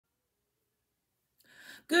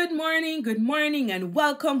good morning, and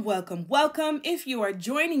welcome, welcome, welcome. If you are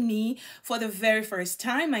joining me for the very first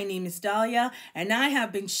time, my name is Dahlia, and I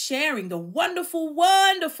have been sharing the wonderful,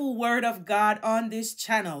 wonderful Word of God on this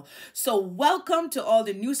channel. So welcome to all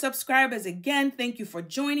the new subscribers. Again, thank you for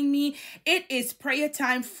joining me. It is Prayer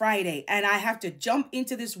Time Friday, and I have to jump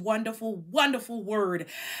into this wonderful, wonderful Word.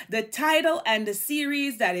 The title and the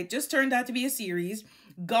series that it just turned out to be a series,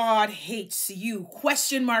 God hates you,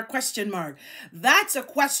 question mark, question mark. That's a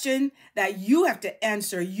question that you have to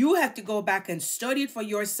answer. You have to go back and study it for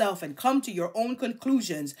yourself and come to your own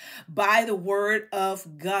conclusions by the Word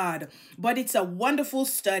of God. But it's a wonderful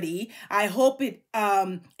study. I hope it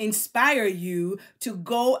inspire you to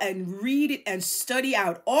go and read it and study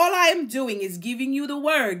out. All I am doing is giving you the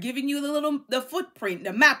Word, giving you the footprint,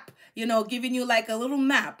 the map, giving you like a little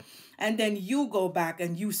map. And then you go back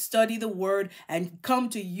and you study the Word and come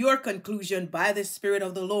to your conclusion by the Spirit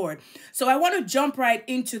of the Lord. So I want to jump right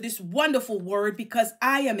into this wonderful Word because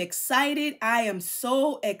I am excited. I am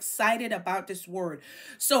so excited about this Word.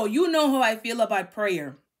 So you know how I feel about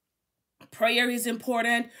prayer. Prayer is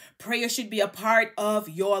important. Prayer should be a part of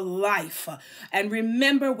your life. And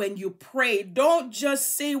remember, when you pray, don't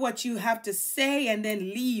just say what you have to say and then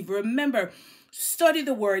leave. Remember, study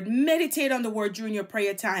the Word, meditate on the Word during your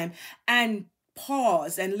prayer time, and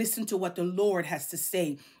pause and listen to what the Lord has to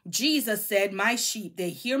say. Jesus said, "My sheep,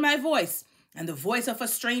 they hear my voice, and the voice of a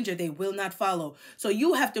stranger they will not follow." So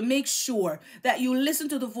you have to make sure that you listen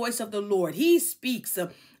to the voice of the Lord. He speaks.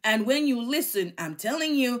 And when you listen, I'm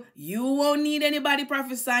telling you, you won't need anybody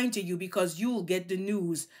prophesying to you because you'll get the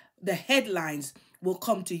news. The headlines will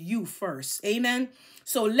come to you first. Amen.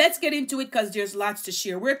 So let's get into it because there's lots to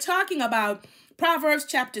share. We're talking about Proverbs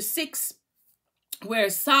chapter 6, where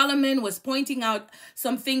Solomon was pointing out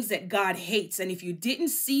some things that God hates. And if you didn't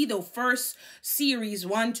see the first series,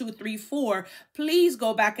 1, 2, 3, 4, please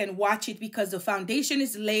go back and watch it because the foundation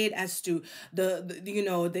is laid as to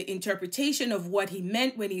the interpretation of what he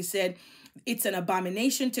meant when he said, it's an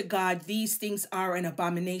abomination to God. These things are an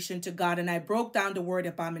abomination to God. And I broke down the word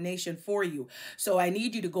abomination for you. So I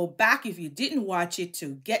need you to go back if you didn't watch it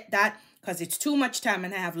to get that because it's too much time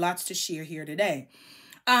and I have lots to share here today.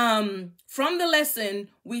 From the lesson,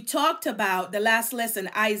 we talked about the last lesson,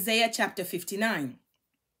 Isaiah chapter 59.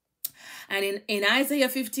 And in Isaiah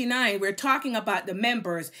 59, we're talking about the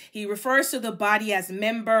members. He refers to the body as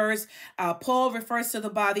members. Paul refers to the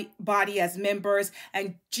body as members.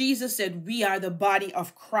 And Jesus said, we are the body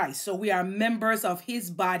of Christ. So we are members of his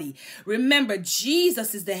body. Remember,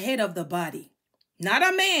 Jesus is the head of the body, not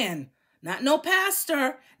a man. Not no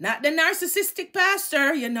pastor, not the narcissistic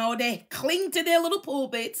pastor, they cling to their little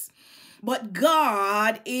pulpits. But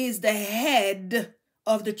God is the head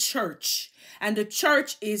of the church, and the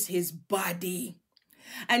church is his body.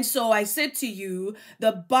 And so I said to you,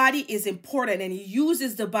 the body is important, and he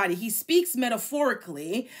uses the body. He speaks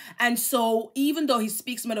metaphorically. And so even though he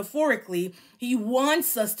speaks metaphorically, he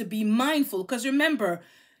wants us to be mindful. Because remember,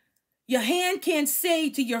 your hand can't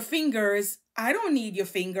say to your fingers, I don't need your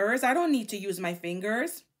fingers. I don't need to use my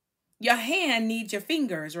fingers. Your hand needs your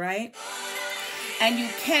fingers, right? And you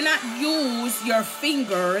cannot use your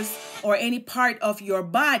fingers or any part of your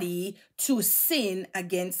body to sin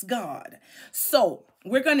against God. So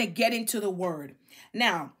we're going to get into the word.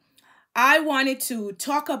 Now, I wanted to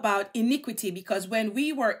talk about iniquity because when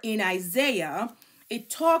we were in Isaiah, he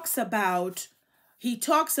talks about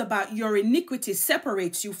your iniquity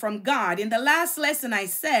separates you from God. In the last lesson, I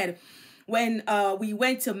said, when we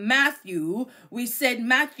went to Matthew, we said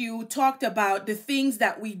Matthew talked about the things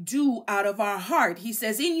that we do out of our heart. He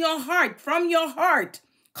says, in your heart, from your heart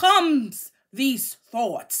comes these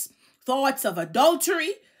thoughts. Thoughts of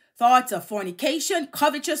adultery, thoughts of fornication,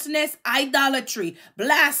 covetousness, idolatry,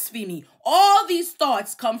 blasphemy. All these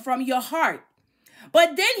thoughts come from your heart.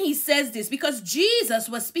 But then he says this because Jesus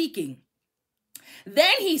was speaking.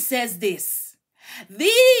 Then he says this.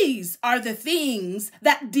 These are the things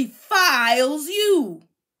that defiles you.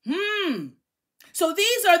 So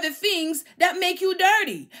these are the things that make you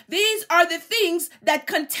dirty. These are the things that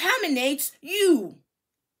contaminates you.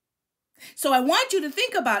 So I want you to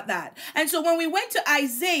think about that. And so when we went to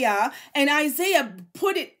Isaiah, and Isaiah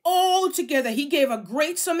put it all together, he gave a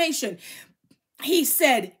great summation. He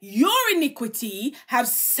said, your iniquity have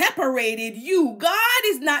separated you. God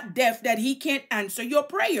is not deaf that he can't answer your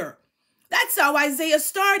prayer. That's how Isaiah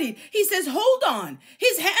started. He says, hold on.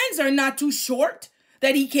 His hands are not too short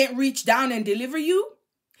that he can't reach down and deliver you.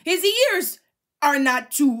 His ears are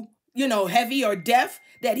not too, heavy or deaf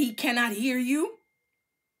that he cannot hear you.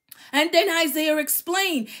 And then Isaiah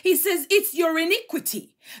explained, he says, it's your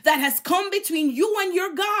iniquity that has come between you and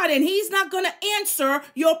your God, and he's not going to answer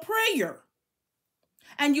your prayer.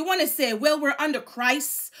 And you want to say, well, we're under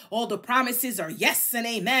Christ. All the promises are yes and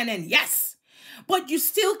amen and yes. But you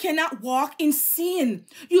still cannot walk in sin.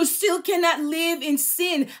 You still cannot live in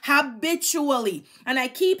sin habitually. And I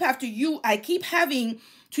keep having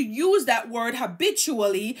to use that word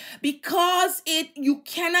habitually because you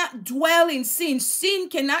cannot dwell in sin. Sin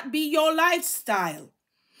cannot be your lifestyle.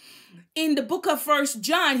 In the book of 1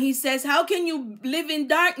 John, he says, how can you live in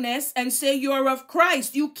darkness and say you're of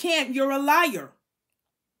Christ? You can't. You're a liar.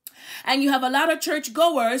 And you have a lot of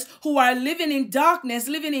churchgoers who are living in darkness,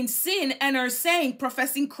 living in sin, and are saying,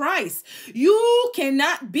 professing Christ. You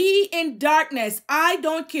cannot be in darkness. I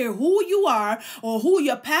don't care who you are or who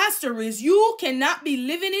your pastor is. You cannot be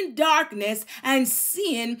living in darkness and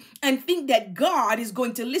sin and think that God is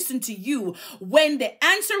going to listen to you. When the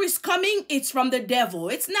answer is coming, it's from the devil.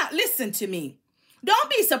 It's not, listen to me.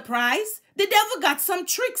 Don't be surprised. The devil got some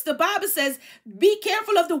tricks. The Bible says, be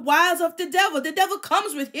careful of the wiles of the devil. The devil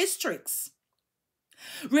comes with his tricks.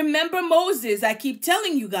 Remember Moses. I keep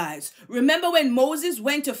telling you guys. Remember when Moses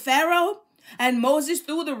went to Pharaoh and Moses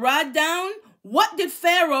threw the rod down? What did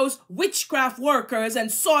Pharaoh's witchcraft workers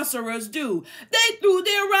and sorcerers do? They threw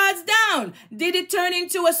their rods down. Did it turn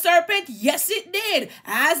into a serpent? Yes, it did.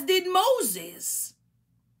 As did Moses.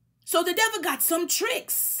 So the devil got some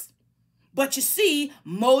tricks. But you see,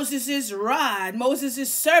 Moses' rod,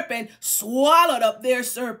 Moses' serpent swallowed up their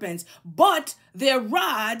serpents, but their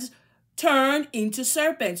rods turned into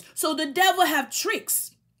serpents. So the devil have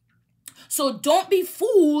tricks. So don't be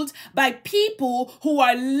fooled by people who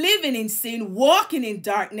are living in sin, walking in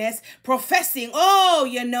darkness, professing, oh,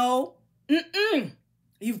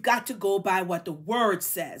 You've got to go by what the word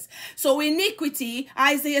says. So iniquity,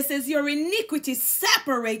 Isaiah says, your iniquity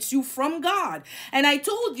separates you from God. And I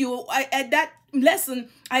told you at that lesson,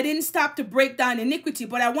 I didn't stop to break down iniquity,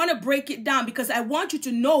 but I want to break it down because I want you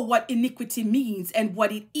to know what iniquity means and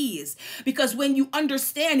what it is. Because when you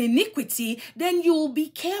understand iniquity, then you'll be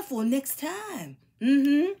careful next time.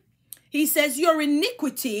 He says your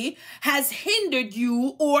iniquity has hindered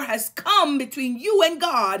you or has come between you and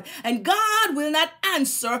God will not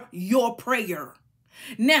answer your prayer.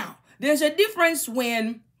 Now, there's a difference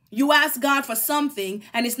when you ask God for something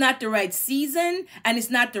and it's not the right season and it's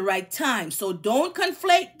not the right time. So don't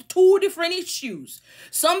conflate two different issues.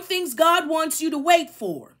 Some things God wants you to wait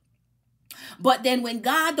for. But then when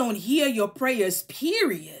God don't hear your prayers,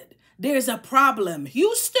 period, there's a problem.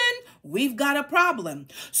 Houston, we've got a problem.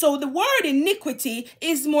 So the word iniquity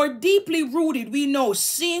is more deeply rooted. We know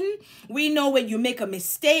sin. We know when you make a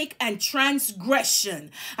mistake and transgression.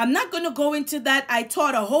 I'm not going to go into that. I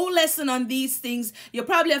taught a whole lesson on these things. You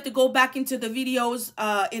probably have to go back into the videos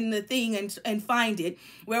in the thing and find it,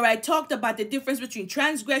 where I talked about the difference between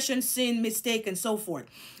transgression, sin, mistake, and so forth.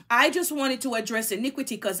 I just wanted to address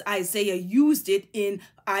iniquity because Isaiah used it in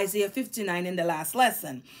Isaiah 59 in the last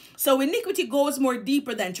lesson. So iniquity goes more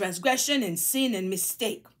deeper than transgression and sin and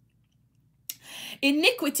mistake.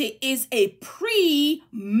 Iniquity is a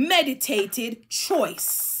premeditated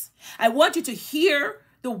choice. I want you to hear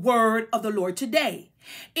the word of the Lord today.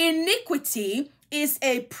 Iniquity is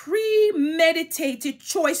a premeditated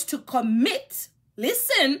choice to commit,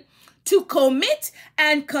 listen, to commit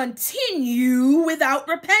and continue without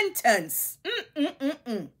repentance.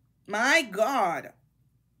 My God.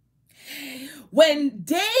 When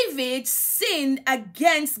David sinned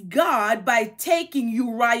against God by taking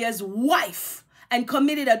Uriah's wife and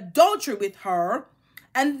committed adultery with her,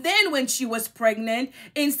 and then when she was pregnant,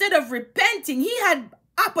 instead of repenting, he had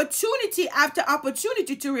opportunity after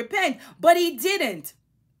opportunity to repent, but he didn't.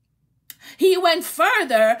 He went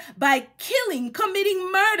further by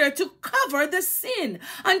committing murder to cover the sin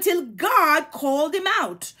until God called him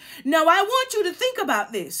out. Now, I want you to think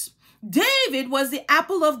about this. David was the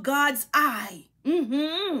apple of God's eye.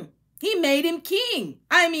 He made him king.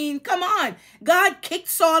 I mean, come on. God kicked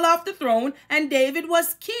Saul off the throne and David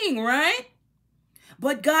was king, right?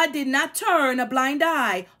 But God did not turn a blind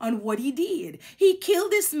eye on what he did. He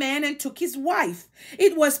killed this man and took his wife.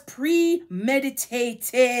 It was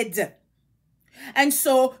premeditated. And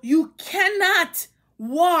so you cannot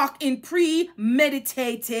walk in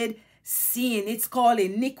premeditated sin. It's called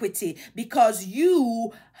iniquity because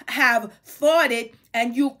you have thought it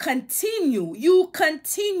and you continue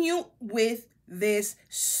with this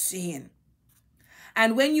sin.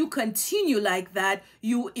 And when you continue like that,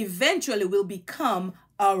 you eventually will become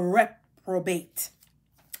a reprobate.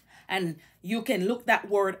 And you can look that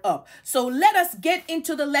word up. So let us get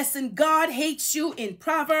into the lesson. God hates you in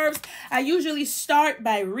Proverbs. I usually start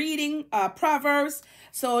by reading Proverbs.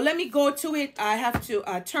 So let me go to it. I have to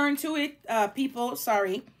turn to it, people.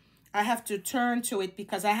 Sorry. I have to turn to it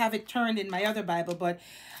because I have it turned in my other Bible. But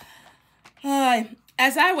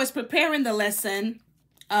as I was preparing the lesson,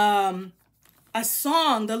 a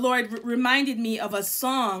song, the Lord reminded me of a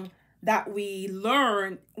song that we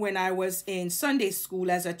learned when I was in Sunday school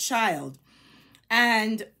as a child.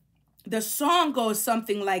 And the song goes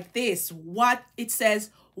something like this. It says,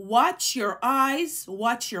 watch your eyes,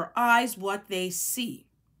 what they see.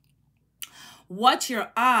 Watch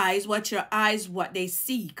your eyes, what they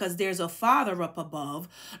see, because there's a Father up above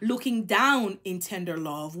looking down in tender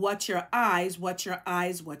love. Watch your eyes, what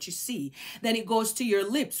you see. Then it goes to your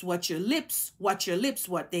lips,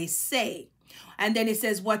 what they say. And then it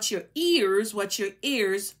says, watch your ears,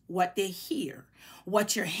 what they hear.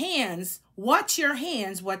 Watch your hands,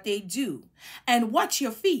 what they do. And watch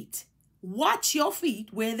your feet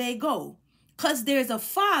where they go. Because there's a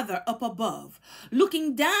Father up above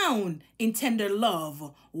looking down in tender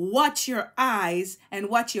love. Watch your eyes and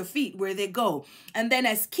watch your feet where they go. And then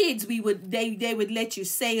as kids, they would let you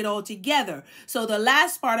say it all together. So the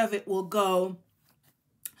last part of it will go,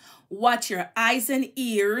 watch your eyes and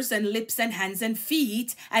ears and lips and hands and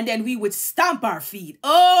feet. And then we would stomp our feet.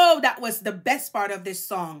 Oh, that was the best part of this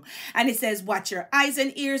song. And it says, watch your eyes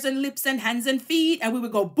and ears and lips and hands and feet. And we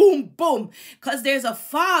would go boom, boom. Because there's a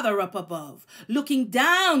Father up above looking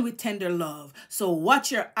down with tender love. So watch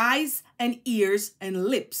your eyes and ears and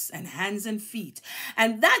lips and hands and feet.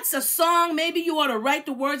 And that's a song. Maybe you ought to write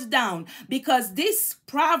the words down, because this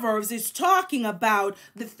Proverbs is talking about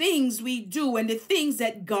the things we do and the things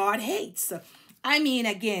that God hates. I mean,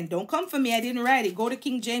 again, don't come for me. I didn't write it. Go to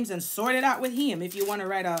King James and sort it out with him. If you want to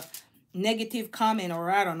write a negative comment,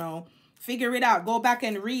 or I don't know, figure it out. Go back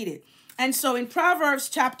and read it. And so in Proverbs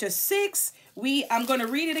chapter 6, I'm going to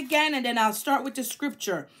read it again, and then I'll start with the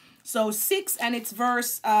scripture. So 6, and it's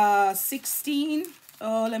verse 16.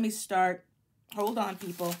 Oh, let me start. Hold on,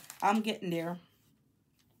 people. I'm getting there.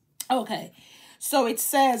 Okay. So it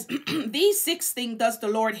says, these 6 things does the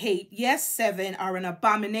Lord hate. Yes, 7 are an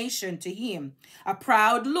abomination to him. A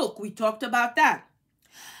proud look. We talked about that.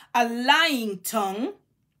 A lying tongue.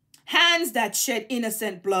 Hands that shed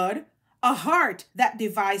innocent blood. A heart that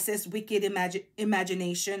devises wicked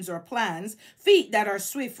imaginations or plans. Feet that are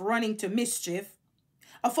swift running to mischief.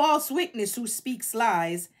 A false witness who speaks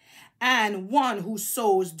lies, and one who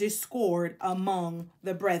sows discord among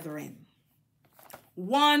the brethren.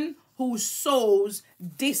 One who sows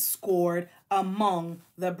discord among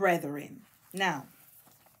the brethren. Now,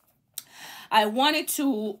 I wanted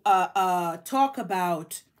to talk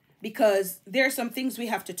about, because there are some things we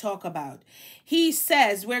have to talk about. He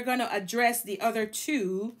says we're going to address the other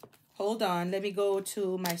 2. Hold on, let me go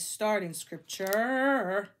to my starting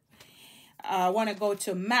scripture. I want to go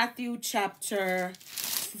to Matthew chapter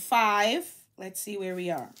 5. Let's see where we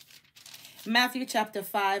are. Matthew chapter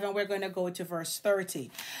 5, and we're going to go to verse 30.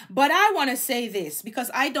 But I want to say this, because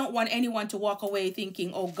I don't want anyone to walk away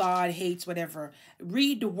thinking, oh, God hates whatever.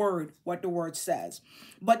 Read the word, what the word says.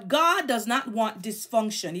 But God does not want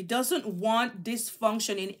dysfunction. He doesn't want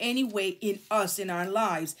dysfunction in any way in us, in our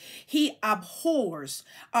lives. He abhors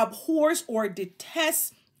or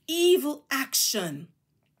detests evil action,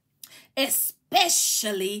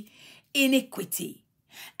 especially iniquity.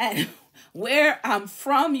 And where I'm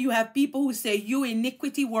from, you have people who say, you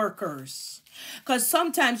iniquity workers. Because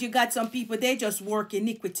sometimes you got some people, they just work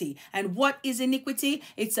iniquity. And what is iniquity?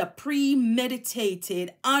 It's a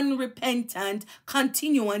premeditated, unrepentant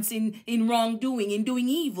continuance in wrongdoing, in doing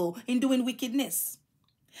evil, in doing wickedness.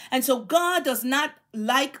 And so God does not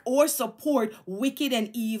like or support wicked and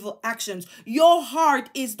evil actions. Your heart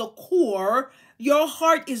is the core. Your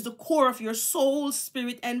heart is the core of your soul,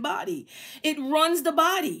 spirit, and body. It runs the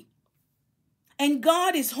body. And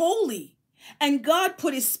God is holy. And God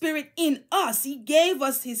put his spirit in us. He gave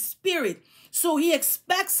us his spirit. So he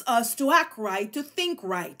expects us to act right, to think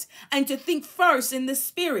right, and to think first in the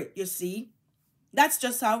spirit, you see. That's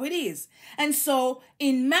just how it is. And so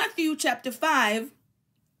in Matthew chapter 5,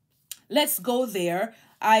 let's go there.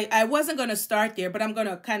 I wasn't going to start there, but I'm going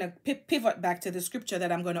to kind of pivot back to the scripture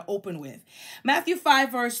that I'm going to open with. Matthew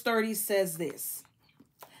 5 verse 30 says this.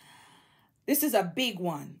 This is a big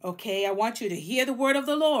one, okay? I want you to hear the word of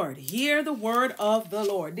the Lord. Hear the word of the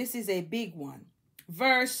Lord. This is a big one.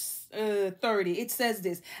 Verse 30, it says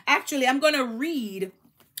this. Actually, I am going to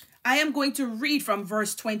read from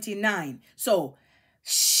verse 29. So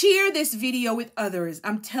share this video with others.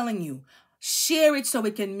 I'm telling you, share it so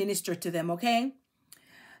it can minister to them, okay?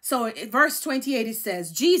 So in verse 28, it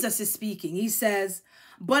says, Jesus is speaking. He says,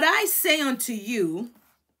 but I say unto you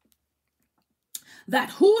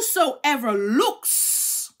that whosoever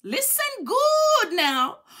looks, listen good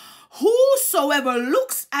now, whosoever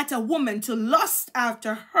looks at a woman to lust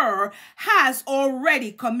after her has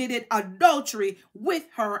already committed adultery with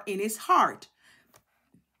her in his heart.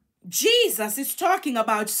 Jesus is talking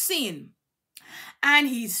about sin, and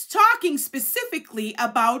he's talking specifically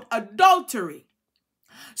about adultery.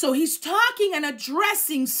 So he's talking and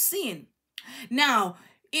addressing sin. Now,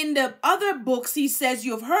 in the other books, he says,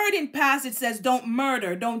 you've heard in past, it says, don't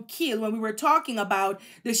murder, don't kill, when we were talking about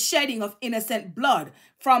the shedding of innocent blood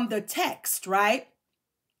from the text, right?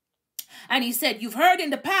 And he said, you've heard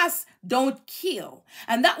in the past, don't kill.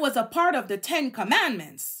 And that was a part of the 10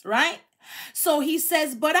 Commandments, right? So he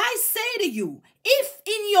says, but I say to you, if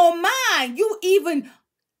in your mind you even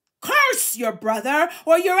curse your brother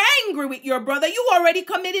or you're angry with your brother, you already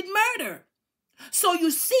committed murder. So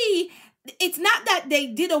you see, it's not that they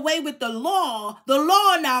did away with the law. The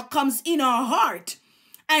law now comes in our heart.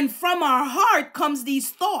 And from our heart comes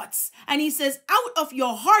these thoughts. And he says, out of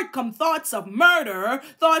your heart come thoughts of murder,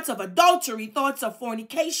 thoughts of adultery, thoughts of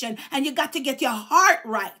fornication. And you got to get your heart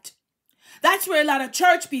right. That's where a lot of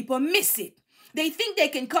church people miss it. They think they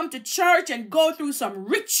can come to church and go through some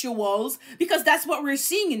rituals, because that's what we're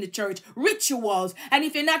seeing in the church, rituals. And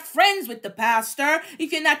if you're not friends with the pastor,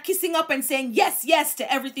 if you're not kissing up and saying yes, yes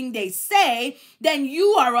to everything they say, then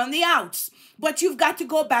you are on the outs. But you've got to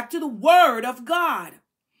go back to the word of God.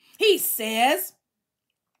 He says,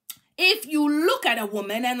 if you look at a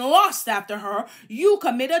woman and lust after her, you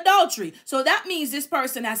commit adultery. So that means this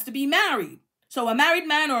person has to be married. So a married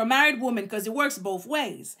man or a married woman, because it works both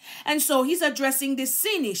ways. And so he's addressing this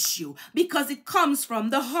sin issue because it comes from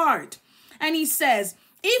the heart. And he says,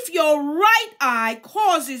 if your right eye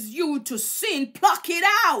causes you to sin, pluck it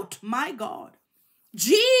out. My God.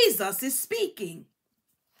 Jesus is speaking.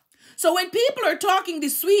 So when people are talking the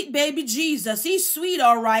sweet baby Jesus, he's sweet,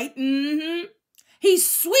 all right. He's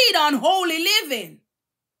sweet on holy living.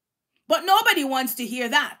 But nobody wants to hear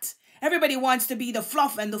that. Everybody wants to be the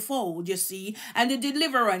fluff and the fold, you see, and the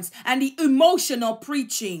deliverance and the emotional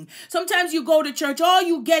preaching. Sometimes you go to church, all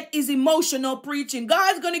you get is emotional preaching.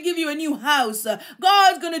 God's going to give you a new house.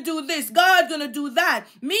 God's going to do this. God's going to do that.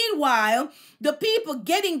 Meanwhile, the people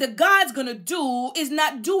getting the God's going to do is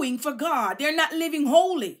not doing for God. They're not living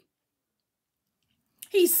holy.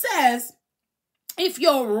 He says, if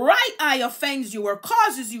your right eye offends you or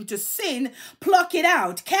causes you to sin, pluck it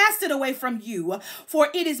out, cast it away from you, for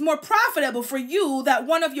it is more profitable for you that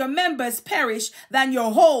one of your members perish than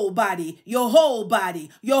your whole body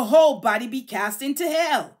be cast into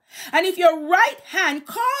hell. And if your right hand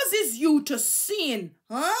causes you to sin,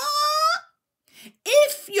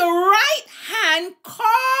 if your right hand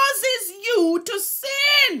causes you to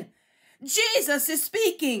sin, Jesus is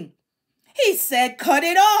speaking. He said, cut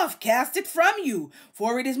it off, cast it from you,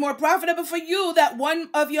 for it is more profitable for you that one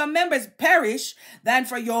of your members perish than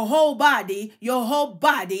for your whole body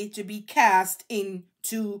to be cast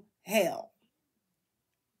into hell.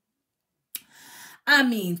 I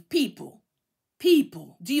mean, people,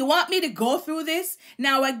 do you want me to go through this?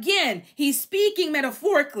 Now, again, he's speaking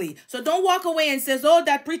metaphorically. So don't walk away and says, oh,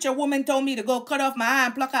 that preacher woman told me to go cut off my eye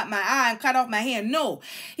and pluck out my eye and cut off my hand. No,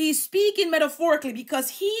 he's speaking metaphorically because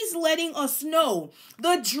he's letting us know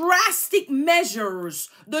the drastic measures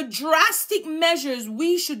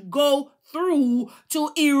we should go through to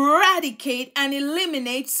eradicate and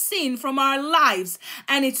eliminate sin from our lives.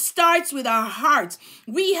 And it starts with our hearts.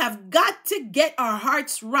 We have got to get our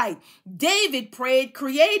hearts right. David prayed,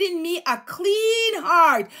 create in me a clean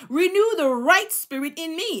heart, renew the right spirit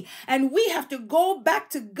in me. And we have to go back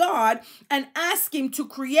to God and ask him to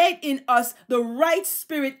create in us the right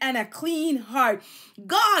spirit and a clean heart.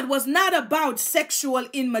 God was not about sexual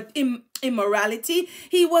immorality.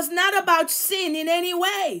 He was not about sin in any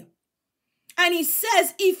way. And he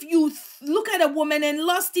says, if you look at a woman and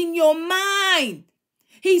lust in your mind,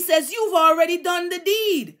 he says, you've already done the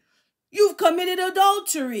deed. You've committed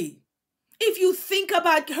adultery. If you think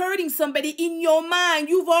about hurting somebody in your mind,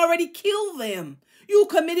 you've already killed them. You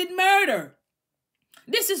committed murder.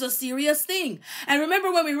 This is a serious thing. And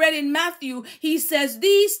remember when we read in Matthew, he says,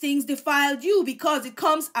 these things defiled you because it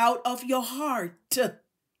comes out of your heart.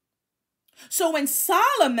 So when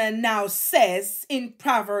Solomon now says in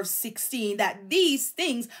Proverbs 16 that these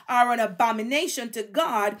things are an abomination to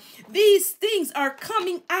God, these things are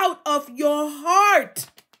coming out of your heart.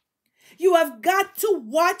 You have got to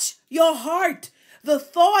watch your heart. The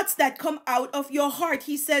thoughts that come out of your heart.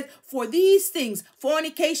 He said, for these things,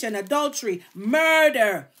 fornication, adultery,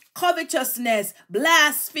 murder, covetousness,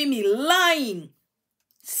 blasphemy, lying,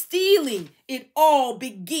 stealing. It all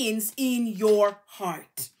begins in your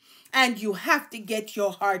heart. And you have to get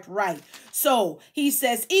your heart right. So he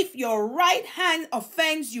says, if your right hand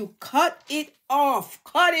offends you, cut it off.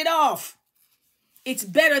 Cut it off. It's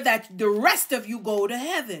better that the rest of you go to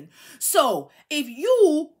heaven. So if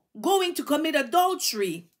you going to commit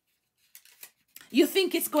adultery, you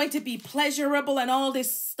think it's going to be pleasurable and all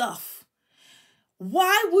this stuff.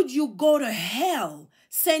 Why would you go to hell?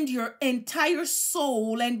 Send your entire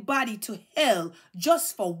soul and body to hell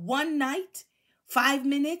just for one night? 5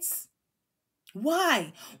 minutes?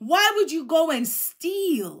 Why? Why would you go and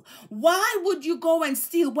steal? Why would you go and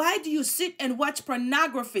steal? Why do you sit and watch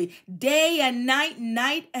pornography day and night,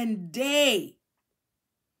 night and day,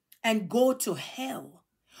 and go to hell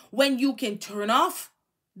when you can turn off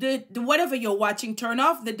the whatever you're watching, turn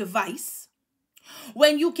off the device,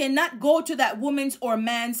 when you cannot go to that woman's or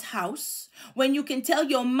man's house, when you can tell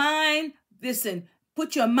your mind, listen,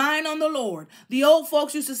 put your mind on the Lord. The old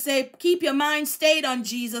folks used to say, keep your mind stayed on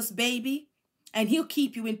Jesus, baby, and he'll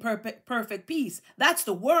keep you in perfect peace. That's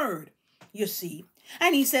the word, you see.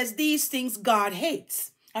 And he says these things God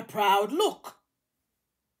hates. A proud look,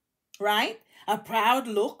 right? A proud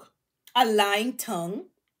look, a lying tongue,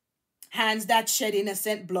 hands that shed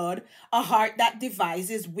innocent blood, a heart that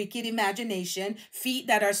devises wicked imagination, feet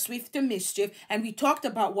that are swift to mischief. And we talked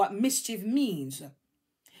about what mischief means.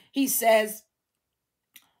 He says,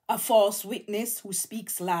 a false witness who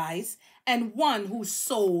speaks lies, and one who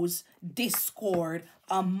sows discord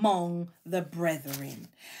among the brethren.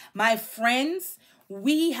 My friends,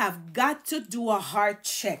 we have got to do a heart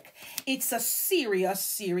check. It's a serious,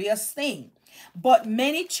 serious thing. But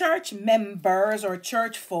many church members or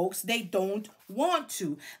church folks, they don't want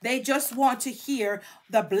to. They just want to hear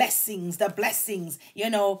the blessings, you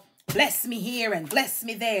know, bless me here and bless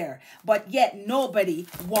me there. But yet nobody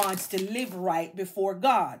wants to live right before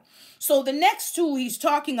God. So the next two he's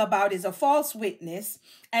talking about is a false witness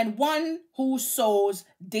and one who sows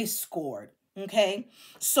discord. Okay,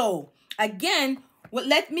 so again, well,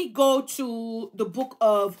 let me go to the book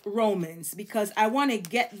of Romans because I want to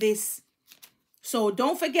get this. So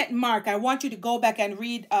don't forget Mark. I want you to go back and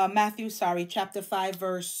read chapter 5,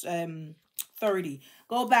 verse 30.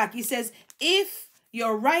 Go back. He says, if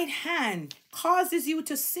your right hand causes you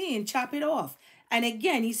to sin, chop it off. And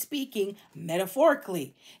again, he's speaking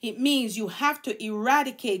metaphorically. It means you have to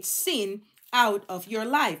eradicate sin out of your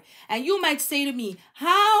life. And you might say to me,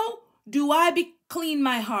 how do I clean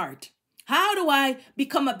my heart? How do I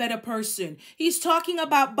become a better person? He's talking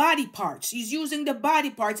about body parts. He's using the body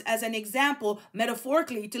parts as an example,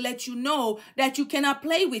 metaphorically, to let you know that you cannot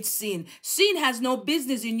play with sin. Sin has no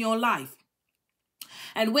business in your life.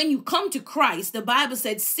 And when you come to Christ, the Bible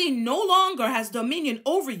said sin no longer has dominion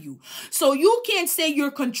over you. So you can't say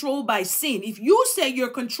you're controlled by sin. If you say you're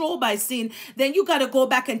controlled by sin, then you got to go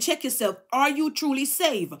back and check yourself. Are you truly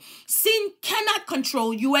saved? Sin cannot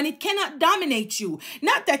control you and it cannot dominate you.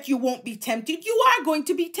 Not that you won't be tempted. You are going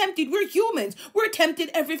to be tempted. We're humans. We're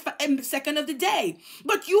tempted every second of the day.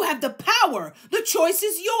 But you have the power. The choice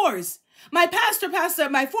is yours. My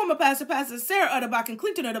former pastor, Sarah Utterbach and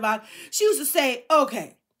Clinton Utterbach, she used to say,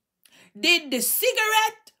 okay, did the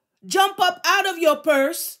cigarette jump up out of your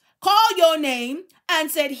purse, call your name,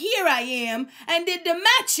 and said, here I am? And did the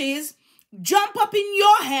matches jump up in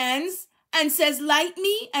your hands and says, light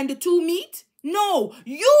me, and the two meet? No,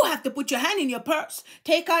 you have to put your hand in your purse,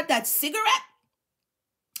 take out that cigarette.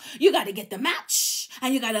 You got to get the match,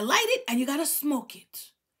 and you got to light it, and you got to smoke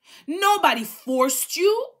it. Nobody forced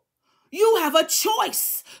you. You have a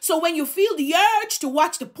choice. So when you feel the urge to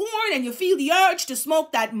watch the porn and you feel the urge to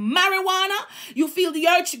smoke that marijuana, you feel the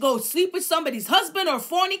urge to go sleep with somebody's husband or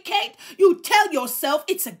fornicate, you tell yourself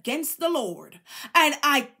it's against the Lord. And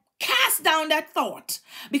I cast down that thought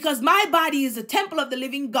because my body is a temple of the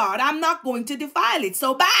living God. I'm not going to defile it.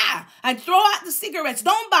 So buy and throw out the cigarettes.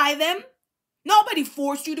 Don't buy them. Nobody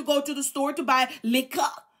forced you to go to the store to buy liquor.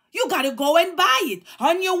 You got to go and buy it.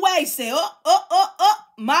 On your way, say,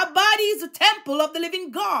 my body is a temple of the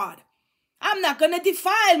living God. I'm not going to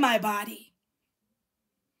defile my body.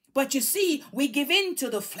 But you see, we give in to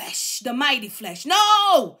the flesh, the mighty flesh.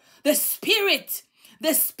 No, the spirit.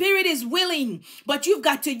 The spirit is willing, but you've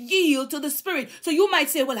got to yield to the spirit. So you might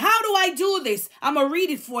say, well, how do I do this? I'm going to read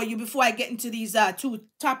it for you before I get into these two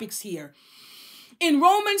topics here. In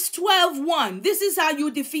Romans 12:1, this is how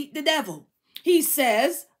you defeat the devil. He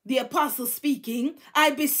says, the apostle speaking, I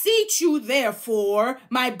beseech you, therefore,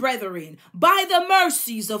 my brethren, by the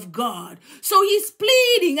mercies of God. So he's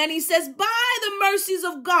pleading and he says, by the mercies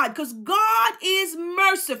of God, because God is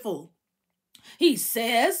merciful. He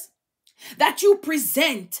says that you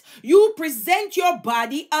present your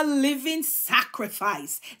body a living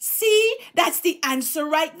sacrifice. See, that's the answer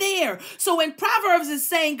right there. So when Proverbs is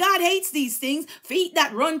saying God hates these things, feet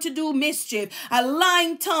that run to do mischief, a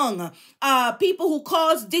lying tongue, people who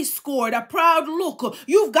cause discord, a proud look,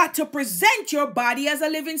 you've got to present your body as a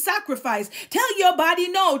living sacrifice. Tell your body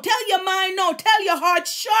no, tell your mind no, tell your heart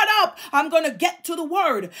shut up, I'm going to get to the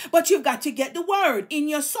word. But you've got to get the word in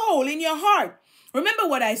your soul, in your heart. Remember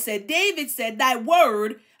what I said. David said, thy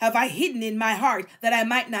word have I hidden in my heart that I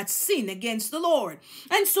might not sin against the Lord.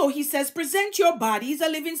 And so he says, present your body as a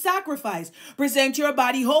living sacrifice. Present your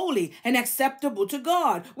body holy and acceptable to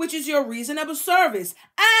God, which is your reasonable service.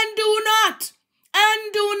 And do not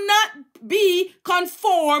be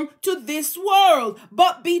conformed to this world,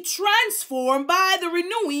 but be transformed by the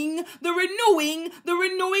renewing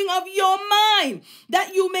of your mind,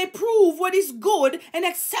 that you may prove what is good and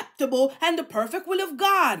acceptable and the perfect will of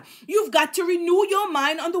God. You've got to renew your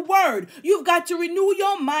mind on the word. You've got to renew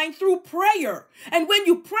your mind through prayer. And when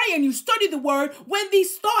you pray and you study the word, when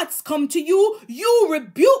these thoughts come to you, you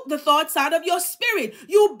rebuke the thoughts out of your spirit.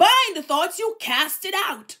 You bind the thoughts, you cast it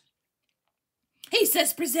out. He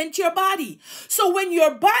says, present your body. So when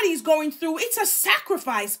your body's going through, it's a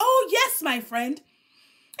sacrifice. Oh, yes, my friend.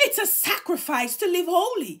 It's a sacrifice to live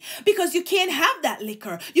holy, because you can't have that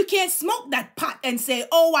liquor. You can't smoke that pot and say,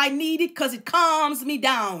 oh, I need it because it calms me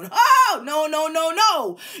down. Oh, no, no, no,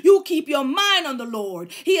 no. You keep your mind on the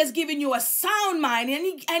Lord. He has given you a sound mind, and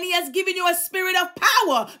he has given you a spirit of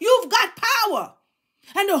power. You've got power.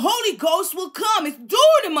 And the Holy Ghost will come. It's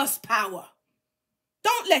dunamis power.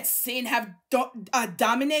 Don't let sin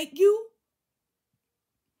dominate you.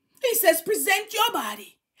 He says, present your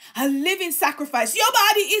body a living sacrifice. Your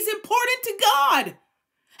body is important to God.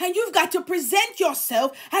 And you've got to present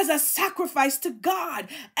yourself as a sacrifice to God.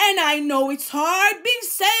 And I know it's hard. Been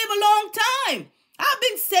saved a long time. I've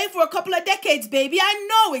been saved for a couple of decades, baby. I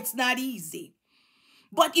know it's not easy.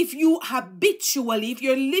 But if you habitually, if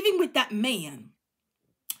you're living with that man,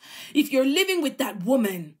 if you're living with that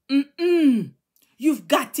woman, you've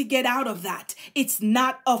got to get out of that. It's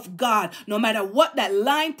not of God. No matter what that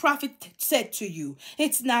lying prophet said to you,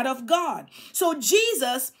 it's not of God. So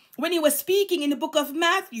Jesus, when he was speaking in the book of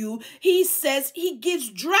Matthew, he says he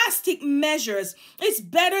gives drastic measures. It's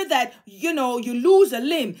better that, you lose a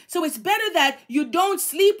limb. So it's better that you don't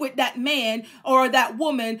sleep with that man or that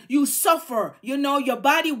woman. You suffer. Your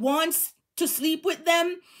body wants to sleep with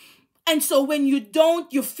them. And so when you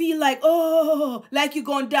don't, you feel like, like you're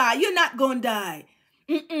going to die. You're not going to die.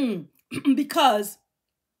 Because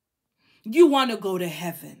you want to go to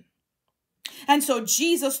heaven. And so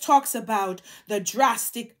Jesus talks about the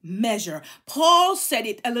drastic measure. Paul said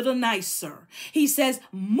it a little nicer. He says,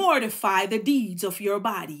 mortify the deeds of your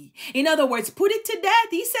body. In other words, put it to death.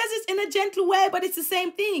 He says it in a gentle way, but it's the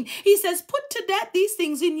same thing. He says, put to death these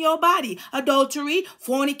things in your body: adultery,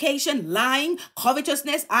 fornication, lying,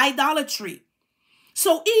 covetousness, idolatry.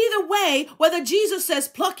 So either way, whether Jesus says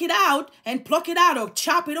pluck it out or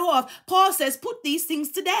chop it off, Paul says put these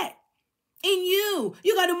things to death. In you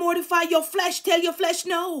got to mortify your flesh. Tell your flesh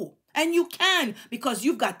no. And you can, because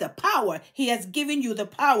you've got the power. He has given you the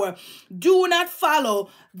power. Do not follow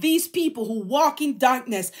these people who walk in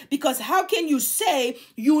darkness, because how can you say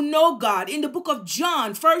you know God? In the book of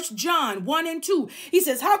John, 1 John 1 and 2, he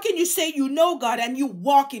says, how can you say you know God and you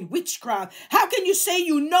walk in witchcraft? How can you say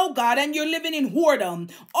you know God and you're living in whoredom?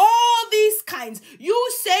 All these kinds.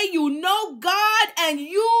 You say you know God and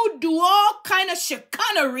you do all kind of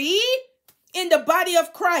chicanery in the body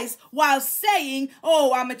of Christ while saying,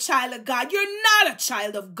 oh, I'm a child of God. You're not a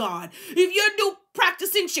child of God. If you're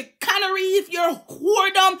practicing chicanery, if you're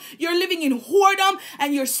whoredom, you're living in whoredom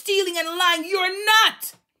and you're stealing and lying, you're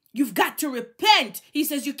not. You've got to repent. He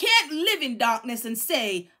says you can't live in darkness and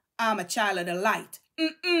say, I'm a child of the light.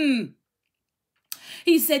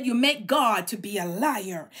 He said you make God to be a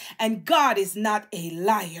liar, and God is not a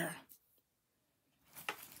liar.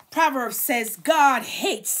 Proverbs says God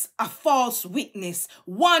hates a false witness,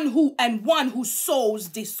 one who sows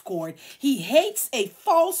discord. He hates a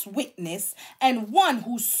false witness and one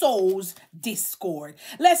who sows discord.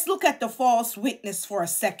 Let's look at the false witness for a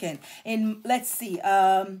second. And let's see.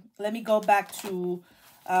 Let me go back to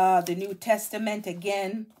the New Testament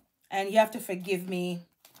again. And you have to forgive me.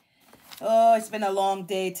 Oh, it's been a long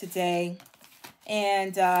day today.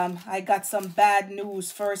 And I got some bad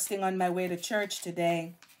news first thing on my way to church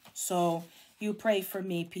today. So you pray for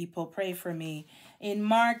me, people. Pray for me. In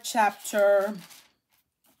Mark chapter,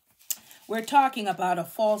 we're talking about a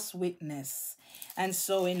false witness. And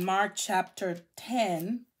so in Mark chapter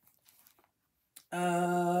 10,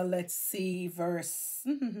 Let's see, verse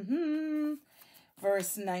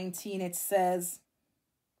 19, it says,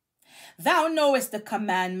 thou knowest the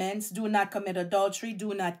commandments, do not commit adultery,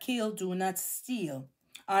 do not kill, do not steal,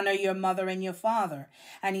 honor your mother and your father.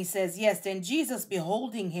 And he says, yes. Then Jesus,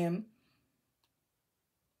 beholding him,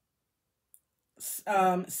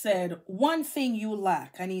 said, one thing you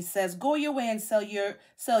lack. And he says, go your way and sell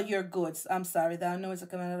your goods. I'm sorry, thou knowest the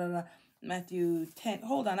commandment. Matthew 10.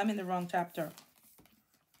 Hold on, I'm in the wrong chapter.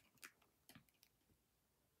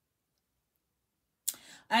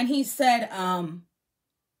 And he said,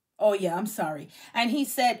 oh yeah, I'm sorry. And he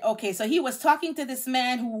said, okay, so he was talking to this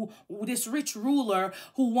man this rich ruler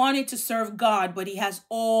who wanted to serve God, but he has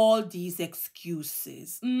all these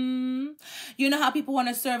excuses. You know how people want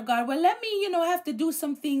to serve God? Well, let me, I have to do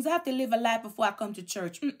some things. I have to live a life before I come to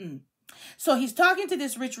church. So he's talking to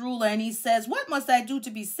this rich ruler and he says, what must I do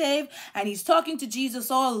to be saved? And he's talking to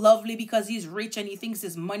Jesus all lovely because he's rich and he thinks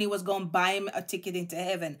his money was going to buy him a ticket into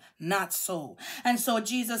heaven. Not so. And so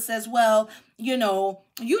Jesus says, well, you know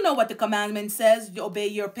what the commandment says, obey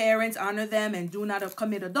your parents, honor them, and do not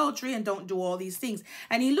commit adultery, and don't do all these things.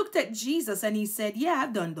 And he looked at Jesus and he said, yeah,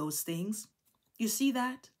 I've done those things. You see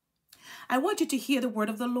that? I want you to hear the word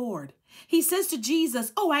of the Lord. He says to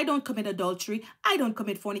Jesus, oh, I don't commit adultery, I don't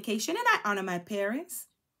commit fornication, and I honor my parents.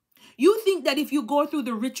 You think that if you go through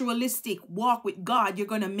the ritualistic walk with God, you're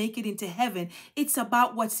going to make it into heaven. It's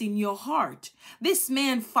about what's in your heart. This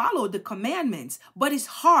man followed the commandments, but his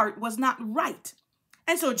heart was not right.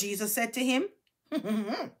 And so Jesus said to him,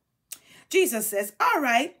 Jesus says, all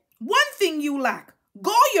right, one thing you lack.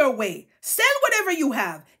 Go your way, sell whatever you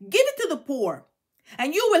have, give it to the poor,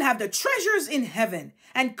 and you will have the treasures in heaven,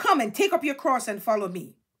 and come and take up your cross and follow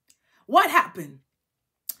me. What happened?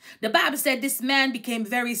 The Bible said this man became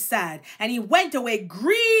very sad and he went away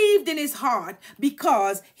grieved in his heart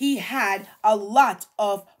because he had a lot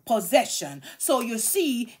of possession. So you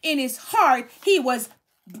see, in his heart, he was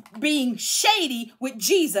being shady with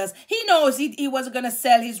Jesus. He knows he wasn't going to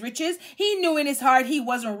sell his riches. He knew in his heart he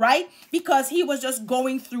wasn't right because he was just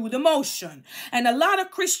going through the motion. And a lot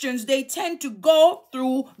of Christians, they tend to go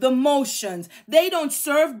through the motions. They don't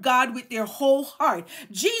serve God with their whole heart.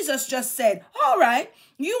 Jesus just said, all right,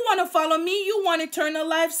 you want to follow me? You want eternal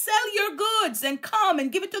life? Sell your goods and come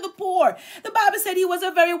and give it to the poor. The Bible said he was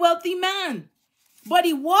a very wealthy man. But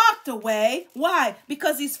he walked away. Why?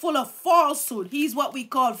 Because he's full of falsehood. He's what we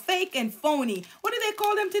call fake and phony. What do they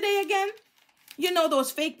call them today again? You know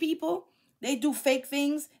those fake people? They do fake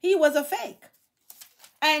things. He was a fake.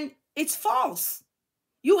 And it's false.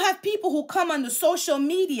 You have people who come on the social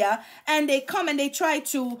media and they come and they try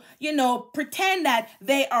to, pretend that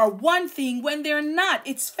they are one thing when they're not.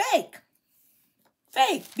 It's fake.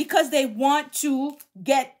 Fake. Because they want to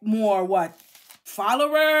get more what?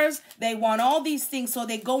 Followers. They want all these things. So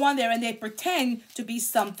they go on there and they pretend to be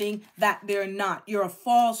something that they're not. You're a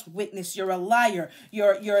false witness. You're a liar.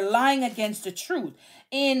 You're lying against the truth.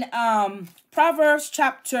 In Proverbs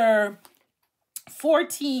chapter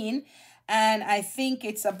 14, and I think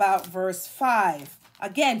it's about verse 5.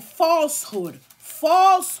 Again, falsehood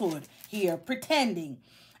here, pretending.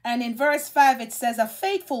 And in verse 5, it says, a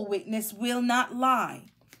faithful witness will not lie.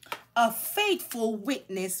 A faithful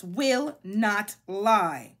witness will not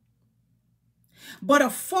lie. But a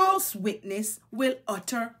false witness will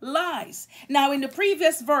utter lies. Now, in the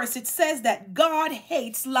previous verse, it says that God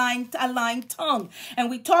hates a lying tongue. And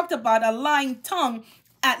we talked about a lying tongue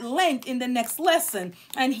at length in the next lesson.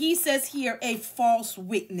 And he says here, a false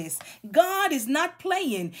witness. God is not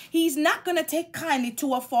playing. He's not going to take kindly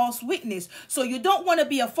to a false witness. So you don't want to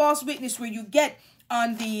be a false witness where you get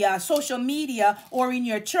on the social media or in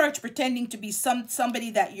your church pretending to be somebody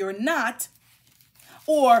that you're not,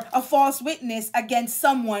 or a false witness against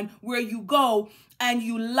someone where you go and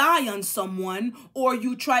you lie on someone, or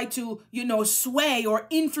you try to, sway or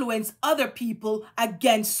influence other people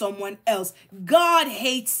against someone else. God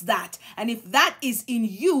hates that. And if that is in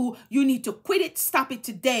you, you need to quit it, stop it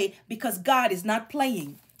today, because God is not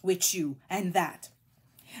playing with you and that.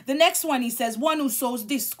 The next one, he says, one who sows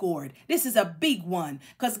discord. This is a big one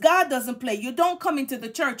because God doesn't play. You don't come into the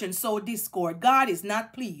church and sow discord. God is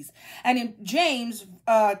not pleased. And in James,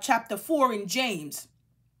 chapter 4 in James,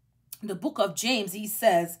 the book of James, he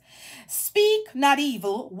says, speak not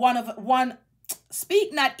evil of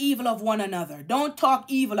one another. Don't talk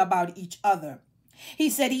evil about each other. He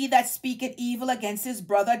said, he that speaketh evil against his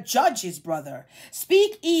brother, judge his brother.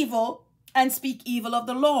 Speak evil and speak evil of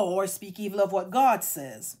the law, or speak evil of what God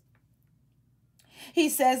says. He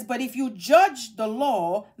says, but if you judge the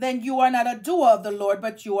law, then you are not a doer of the Lord,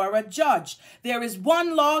 but you are a judge. There is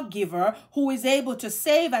one lawgiver who is able to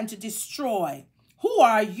save and to destroy. Who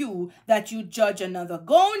are you that you judge another?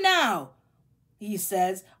 Go now. He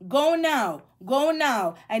says, go now, go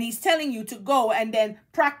now. And he's telling you to go and then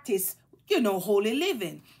practice, holy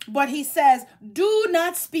living. But he says, do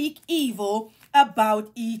not speak evil about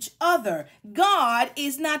each other. God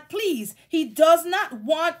is not pleased. He does not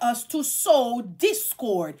want us to sow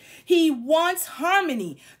discord. He wants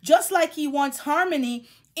harmony. Just like he wants harmony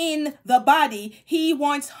in the body, he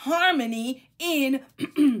wants harmony in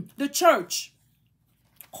the church.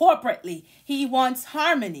 Corporately, he wants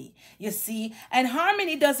harmony, you see. And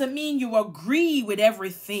harmony doesn't mean you agree with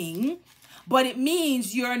everything, but it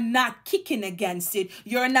means you're not kicking against it.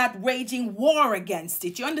 You're not waging war against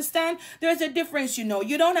it. You understand? There's a difference,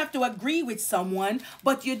 You don't have to agree with someone,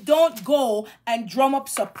 but you don't go and drum up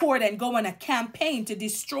support and go on a campaign to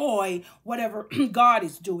destroy whatever God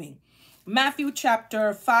is doing. Matthew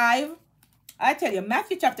chapter 5. I tell you,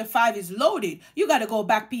 Matthew chapter 5 is loaded. You got to go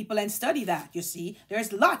back, people, and study that, you see.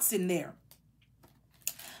 There's lots in there.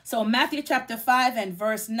 So Matthew chapter 5 and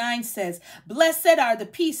verse 9 says, blessed are the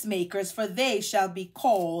peacemakers, for they shall be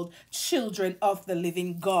called children of the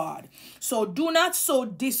living God. So do not sow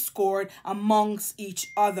discord amongst each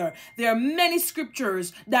other. There are many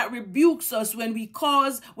scriptures that rebukes us when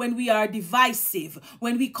we are divisive,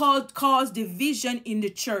 when we cause division in the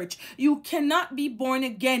church. You cannot be born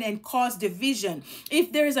again and cause division.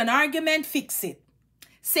 If there is an argument, fix it.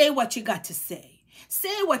 Say what you got to say.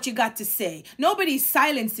 Say what you got to say. Nobody's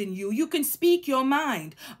silencing you. You can speak your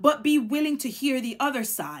mind, but be willing to hear the other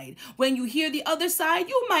side. When you hear the other side,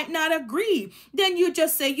 you might not agree. Then you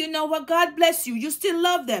just say, you know what? God bless you. You still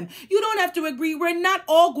love them. You don't have to agree. We're not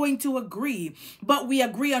all going to agree, but we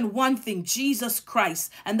agree on one thing, Jesus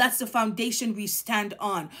Christ. And that's the foundation we stand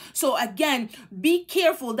on. So again, be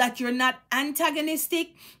careful that you're not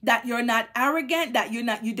antagonistic, that you're not arrogant, that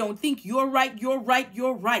you don't think you're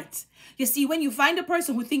right. You see, when you find a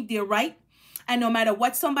person who think they're right, and no matter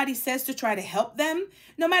what somebody says to try to help them,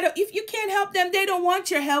 no matter if you can't help them, they don't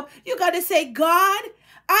want your help. You got to say, God,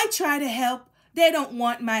 I try to help. They don't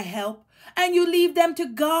want my help. And you leave them to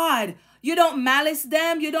God. You don't malice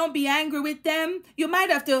them. You don't be angry with them. You might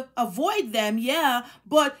have to avoid them, yeah,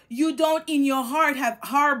 but you don't in your heart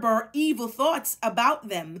harbor evil thoughts about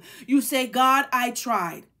them. You say, God, I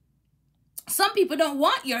tried. Some people don't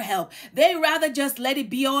want your help. They rather just let it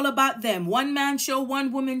be all about them. One man show,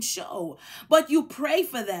 one woman show. But you pray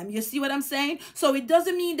for them. You see what I'm saying? So it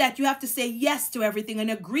doesn't mean that you have to say yes to everything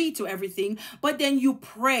and agree to everything. But then you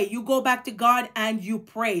pray. You go back to God and you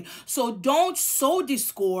pray. So don't sow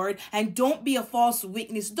discord and don't be a false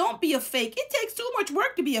witness. Don't be a fake. It takes too much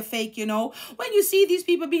work to be a fake, When you see these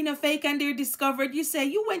people being a fake and they're discovered, you say,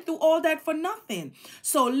 you went through all that for nothing.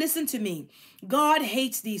 So listen to me. God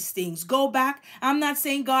hates these things. Go back. I'm not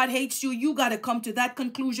saying God hates you. You got to come to that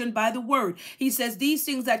conclusion by the word. He says these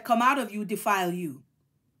things that come out of you defile you.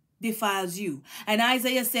 Defiles you. And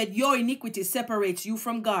Isaiah said, your iniquity separates you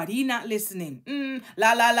from God. He not listening.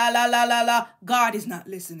 La, la, la, la, la, la, la. God is not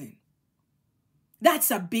listening.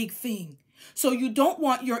 That's a big thing. So you don't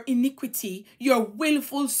want your iniquity, your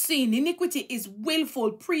willful sin. Iniquity is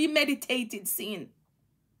willful, premeditated sin.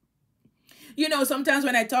 Sometimes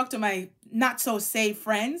when I talk to my not so safe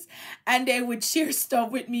friends and they would share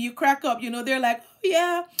stuff with me, you crack up, they're like, oh,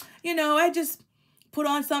 yeah, I just put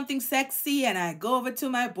on something sexy and I go over to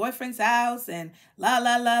my boyfriend's house and la,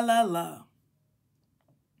 la, la, la, la.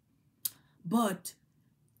 But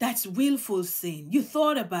that's willful sin. You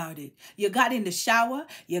thought about it. You got in the shower,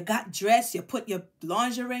 you got dressed, you put your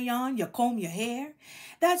lingerie on, you comb your hair.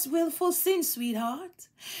 That's willful sin, sweetheart.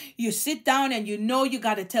 You sit down and you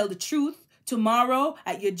got to tell the truth. Tomorrow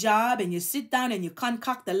at your job and you sit down and you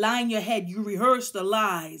concoct the lie in your head. You rehearse the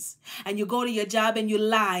lies and you go to your job and you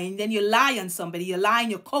lie and then you lie on somebody. You lie on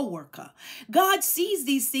your coworker. God sees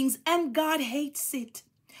these things and God hates it.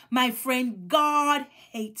 My friend, God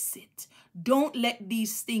hates it. Don't let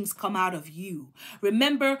these things come out of you.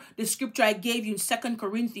 Remember the scripture I gave you in 2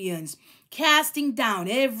 Corinthians. Casting down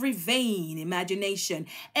every vain imagination,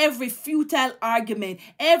 every futile argument,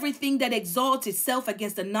 everything that exalts itself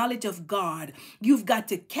against the knowledge of God. You've got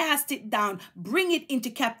to cast it down, bring it into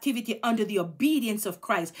captivity under the obedience of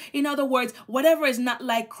Christ. In other words, whatever is not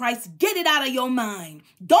like Christ, get it out of your mind.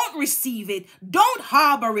 Don't receive it. Don't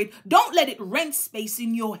harbor it. Don't let it rent space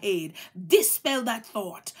in your head. Dispel that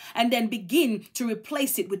thought and then begin to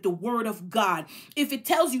replace it with the word of God. If it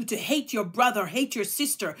tells you to hate your brother, hate your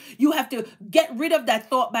sister, you have to get rid of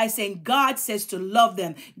that thought by saying, God says to love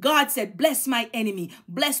them. God said, bless my enemy,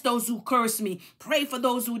 bless those who curse me, pray for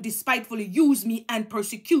those who despitefully use me and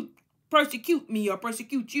persecute me or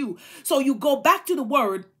persecute you. So you go back to the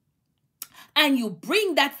word and you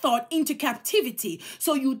bring that thought into captivity.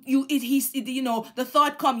 So the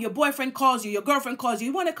thought come, your boyfriend calls you, your girlfriend calls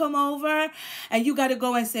you want to come over, and you got to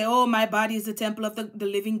go and say, oh, my body is the temple of the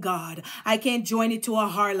living God. I can't join it to a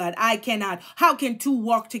harlot. I cannot. How can two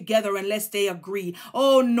walk together unless they agree?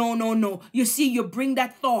 Oh, no, no, no. You see, you bring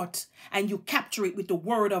that thought and you capture it with the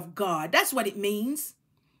word of God. That's what it means.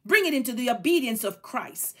 Bring it into the obedience of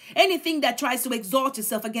Christ. Anything that tries to exalt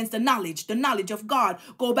itself against the knowledge of God,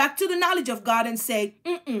 go back to the knowledge of God and say,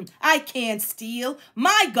 I can't steal.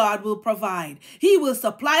 My God will provide. He will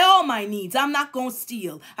supply all my needs. I'm not going to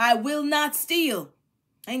steal. I will not steal.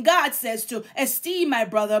 And God says to esteem my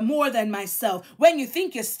brother more than myself. When you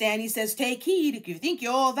think you stand, he says, take heed. If you think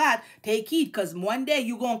you're all that, take heed, because one day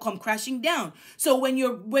you're going to come crashing down. So when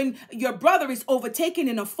your brother is overtaken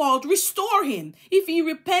in a fault, restore him. If he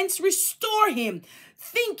repents, restore him.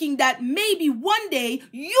 Thinking that maybe one day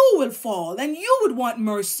you will fall and you would want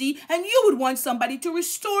mercy and you would want somebody to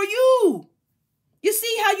restore you. You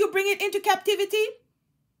see how you bring it into captivity?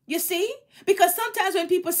 You see? Because sometimes when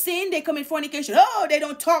people sin, they commit fornication. Oh, they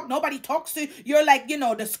don't talk. Nobody talks to you. You're like,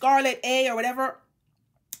 the scarlet A or whatever.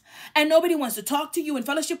 And nobody wants to talk to you and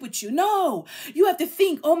fellowship with you. No, you have to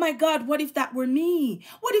think, oh my God, what if that were me?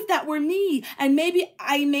 What if that were me? And maybe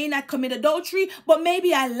I may not commit adultery, but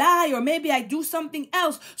maybe I lie or maybe I do something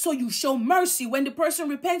else. So you show mercy. When the person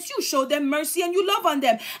repents, you show them mercy and you love on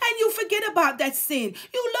them. And you forget about that sin.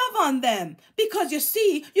 You love on them. Because you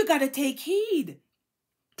see, you got to take heed.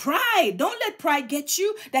 Pride. Don't let pride get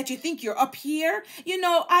you that you think you're up here.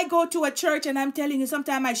 I go to a church and I'm telling you,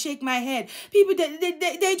 sometimes I shake my head. People,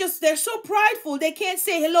 they're so prideful. They can't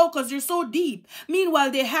say hello because they're so deep. Meanwhile,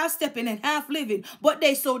 they're half stepping and half living, but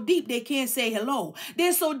they're so deep they can't say hello.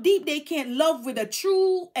 They're so deep they can't love with a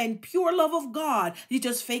true and pure love of God. You're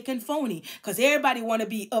just fake and phony because everybody want to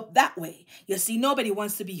be up that way. You see, nobody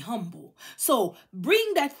wants to be humble. So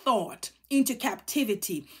bring that thought into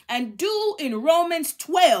captivity and do in Romans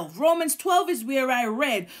 12. Romans 12 is where I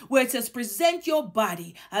read, where it says, present your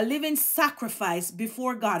body a living sacrifice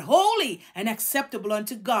before God, holy and acceptable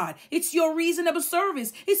unto God. It's your reasonable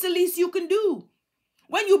service. It's the least you can do.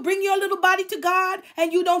 When you bring your little body to God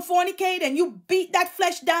and you don't fornicate and you beat that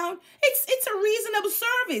flesh down, it's a reasonable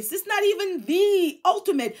service. It's not even the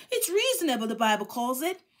ultimate. It's reasonable, the Bible calls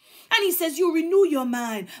it. And he says you renew your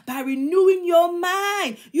mind. By renewing your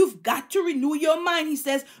mind, you've got to renew your mind. He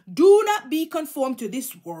says, do not be conformed to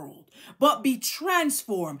this world, but be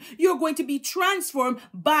transformed. You're going to be transformed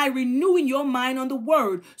by renewing your mind on the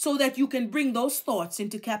word so that you can bring those thoughts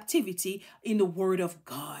into captivity in the word of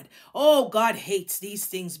God. Oh, God hates these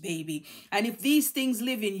things, baby. And if these things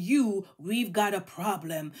live in you, we've got a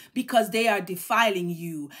problem because they are defiling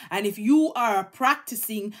you. And if you are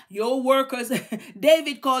practicing your workers,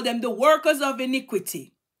 David called them the workers of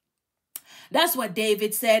iniquity. That's what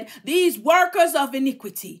David said, these workers of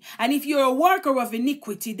iniquity. And if you're a worker of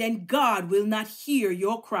iniquity, then God will not hear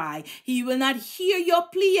your cry. He will not hear your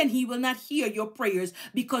plea and he will not hear your prayers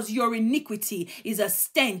because your iniquity is a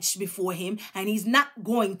stench before him and he's not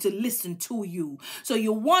going to listen to you. So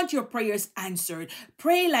you want your prayers answered.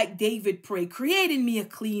 Pray like David prayed. Create in me a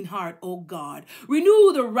clean heart, O God.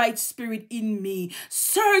 Renew the right spirit in me.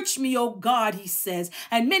 Search me, O God, he says.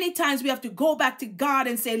 And many times we have to go back to God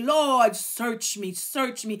and say, Lord, search me,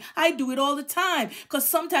 search me. I do it all the time because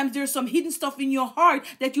sometimes there's some hidden stuff in your heart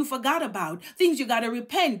that you forgot about. Things you got to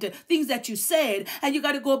repent, things that you said, and you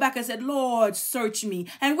got to go back and say, Lord, search me.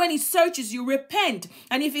 And when he searches, you repent.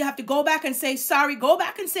 And if you have to go back and say sorry, go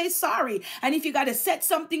back and say sorry. And if you got to set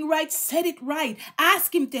something right, set it right.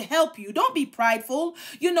 Ask him to help you. Don't be prideful.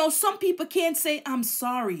 Some people can't say, I'm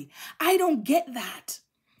sorry. I don't get that.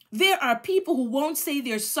 There are people who won't say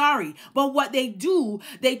they're sorry, but what they do,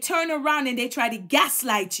 they turn around and they try to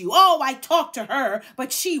gaslight you. Oh, I talked to her,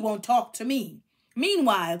 but she won't talk to me.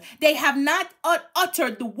 Meanwhile, they have not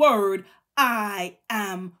uttered the word, I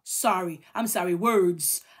am sorry. I'm sorry,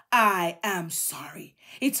 words. I am sorry.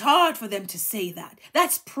 It's hard for them to say that.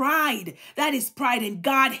 That's pride. That is pride, and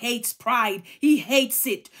God hates pride. He hates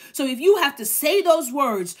it. So if you have to say those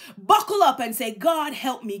words, buckle up and say, God,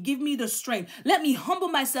 help me. Give me the strength. Let me humble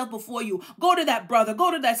myself before you. Go to that brother,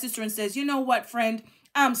 go to that sister and says, you know what, friend?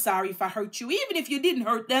 I'm sorry if I hurt you. Even if you didn't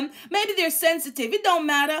hurt them, maybe they're sensitive. It don't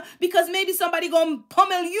matter because maybe somebody gonna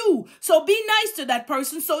pummel you. So be nice to that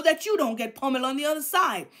person so that you don't get pummeled on the other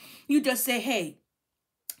side. You just say, hey,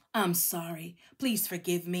 I'm sorry. Please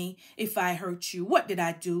forgive me if I hurt you. What did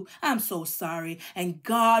I do? I'm so sorry. And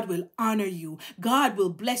God will honor you. God will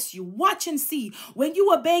bless you. Watch and see. When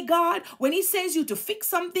you obey God, when He sends you to fix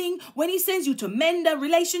something, when He sends you to mend a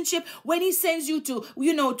relationship, when He sends you to,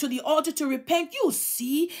 to the altar to repent, you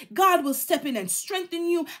see, God will step in and strengthen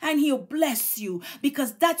you, and He'll bless you,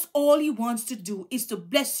 because that's all He wants to do, is to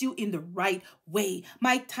bless you in the right way.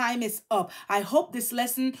 My time is up. I hope this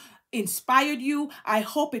lesson inspired you. I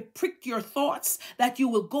hope it pricked your thoughts, that you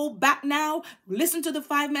will go back now, listen to the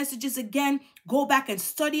 5 messages again, go back and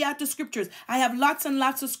study out the scriptures. I have lots and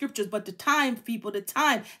lots of scriptures, but the time, people, the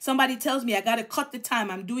time, somebody tells me I got to cut the time.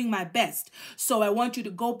 I'm doing my best. So I want you to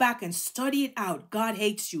go back and study it out. God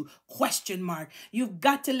hates you. ? You've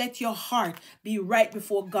got to let your heart be right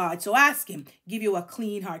before God. So ask Him, give you a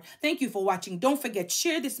clean heart. Thank you for watching. Don't forget,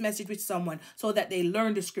 share this message with someone so that they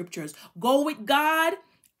learn the scriptures. Go with God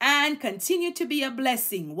and continue to be a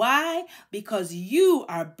blessing. Why? Because you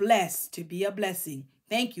are blessed to be a blessing.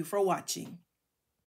 Thank you for watching.